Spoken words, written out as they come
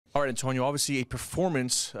All right, Antonio, obviously a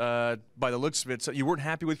performance by the looks of it. So you weren't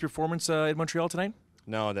happy with your performance in Montreal tonight?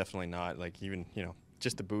 No, definitely not. Like, even,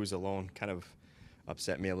 just the booze alone kind of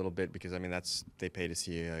upset me a little bit because, I mean, they pay to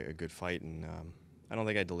see a good fight, and I don't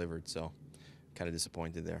think I delivered, so kind of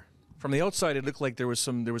disappointed there. From the outside, it looked like there was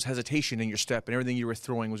hesitation in your step and everything you were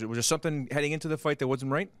throwing. Was there something heading into the fight that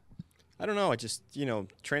wasn't right? I don't know. I just,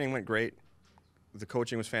 training went great. The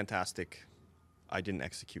coaching was fantastic. I didn't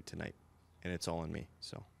execute tonight, and it's all on me,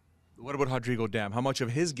 so. What about Rodrigo Damm? How much of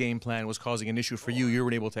his game plan was causing an issue for you? You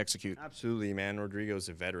weren't able to execute. Absolutely, man. Rodrigo's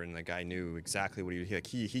a veteran. The guy knew exactly what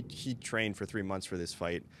he trained for 3 months for this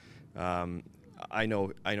fight. I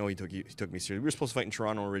know he took me seriously. We were supposed to fight in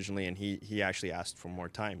Toronto originally, and he actually asked for more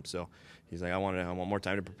time. So he's like, I want more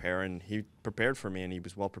time to prepare, and he prepared for me, and he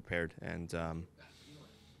was well prepared. And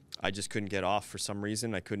I just couldn't get off for some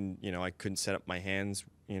reason. I couldn't set up my hands,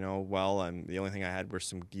 well. The only thing I had were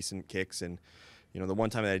some decent kicks, and the one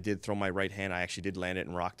time that I did throw my right hand, I actually did land it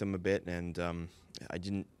and rocked him a bit, and I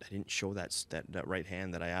didn't show that right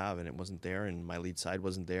hand that I have, and it wasn't there, and my lead side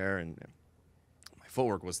wasn't there, and my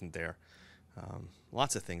footwork wasn't there.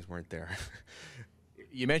 Lots of things weren't there.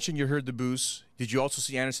 You mentioned you heard the booze. Did you also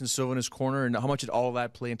see Anderson Silva in his corner, and how much did all of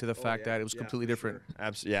that play into the fact that it was completely different? Sure.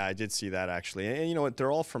 Absolutely, yeah, I did see that actually, and you know what?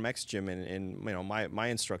 They're all from X Gym, and my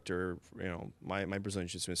instructor, my Brazilian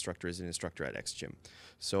Jiu-Jitsu instructor is an instructor at X Gym,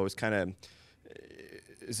 so it's kind of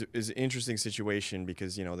is an interesting situation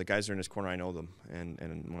because the guys are in his corner. I know them, and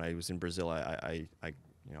when I was in Brazil, I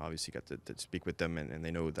obviously got to speak with them, and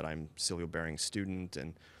they know that I'm Silvio Bering's student,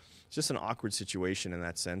 and it's just an awkward situation in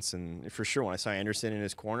that sense. And for sure, when I saw Anderson in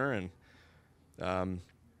his corner, and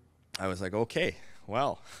I was like, okay,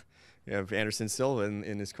 well, you have Anderson Silva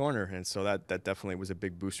in his corner, and so that definitely was a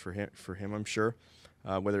big boost for him. I'm sure.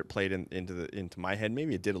 Whether it played into my head,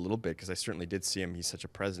 maybe it did a little bit because I certainly did see him. He's such a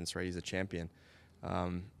presence, right? He's a champion.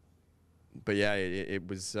 But yeah, it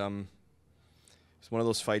was one of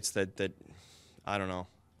those fights that I don't know.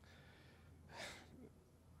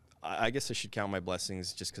 I guess I should count my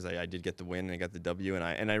blessings just because I did get the win and I got the W,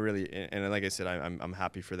 and I really, and like I said, I'm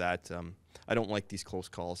happy for that. I don't like these close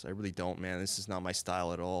calls. I really don't, man. This is not my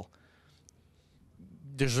style at all.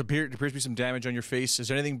 There appears to be some damage on your face. Is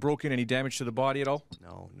there anything broken? Any damage to the body at all?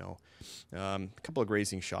 No. A couple of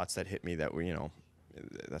grazing shots that hit me that were,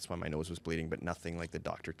 that's why my nose was bleeding, but nothing like the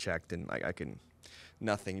doctor checked, and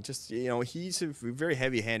nothing. Just, he's a very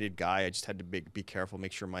heavy-handed guy. I just had to be careful,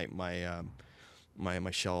 make sure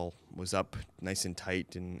my shell was up nice and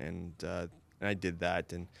tight, and I did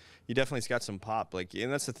that, and he definitely's got some pop.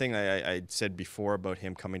 And that's the thing I said before about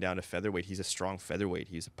him coming down to featherweight. He's a strong featherweight.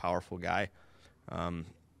 He's a powerful guy.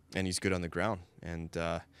 And he's good on the ground, and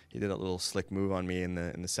he did that little slick move on me in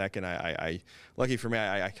the second. Lucky for me,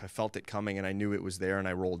 I felt it coming, and I knew it was there, and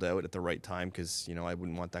I rolled out at the right time because I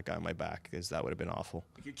wouldn't want that guy on my back because that would have been awful.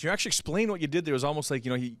 Can you actually explain what you did there? It was almost like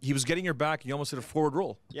he was getting your back, and you almost did a forward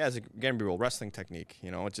roll. Yeah, it's a Gambia roll, wrestling technique.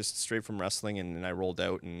 Just straight from wrestling, and I rolled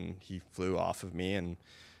out, and he flew off of me, and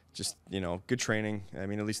just good training. I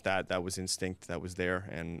mean, at least that was instinct that was there,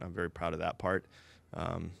 and I'm very proud of that part.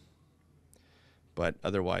 But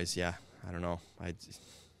otherwise, yeah, I don't know.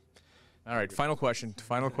 All right, final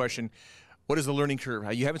question. What is the learning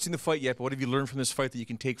curve? You haven't seen the fight yet, but what have you learned from this fight that you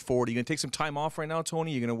can take forward? Are you going to take some time off right now,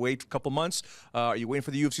 Tony? Are you going to wait a couple months? Are you waiting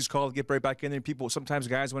for the UFC's call to get right back in there? Sometimes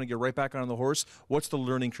guys want to get right back on the horse. What's the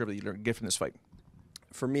learning curve that you get from this fight?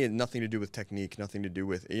 For me, nothing to do with technique, nothing to do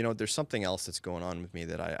with, there's something else that's going on with me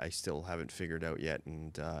that I still haven't figured out yet,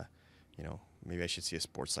 and, maybe I should see a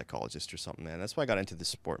sports psychologist or something, man. That's why I got into this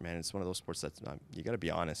sport, man. It's one of those sports that's you got to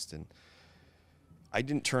be honest. And I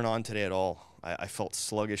didn't turn on today at all. I felt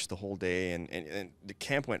sluggish the whole day, and the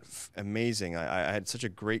camp went amazing. I had such a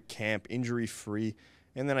great camp, injury-free,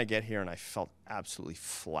 and then I get here and I felt absolutely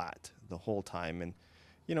flat the whole time. And,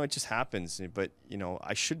 it just happens. But,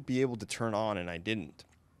 I should be able to turn on, and I didn't.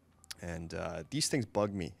 And these things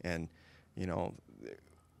bug me. And,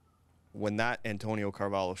 when that Antonio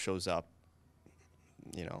Carvalho shows up,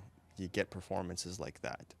 you get performances like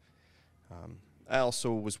that. I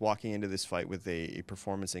also was walking into this fight with a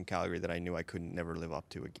performance in Calgary that I knew I couldn't never live up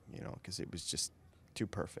to, because it was just too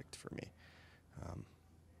perfect for me.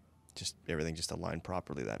 Just everything just aligned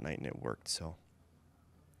properly that night, and it worked. So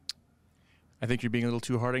I think you're being a little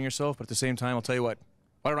too hard on yourself, but at the same time, I'll tell you what.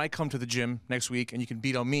 Why don't I come to the gym next week, and you can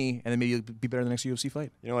beat on me, and then maybe you'll be better in the next UFC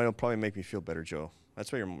fight? It'll probably make me feel better, Joe.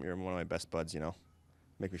 That's why you're one of my best buds,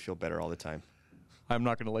 Make me feel better all the time. I'm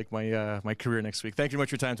not going to like my career next week. Thank you very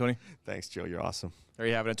much for your time, Tony. Thanks, Joe. You're awesome. There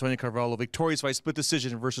you have it. Antonio Carvalho, victorious by split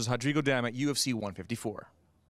decision versus Rodrigo Damm at UFC 154.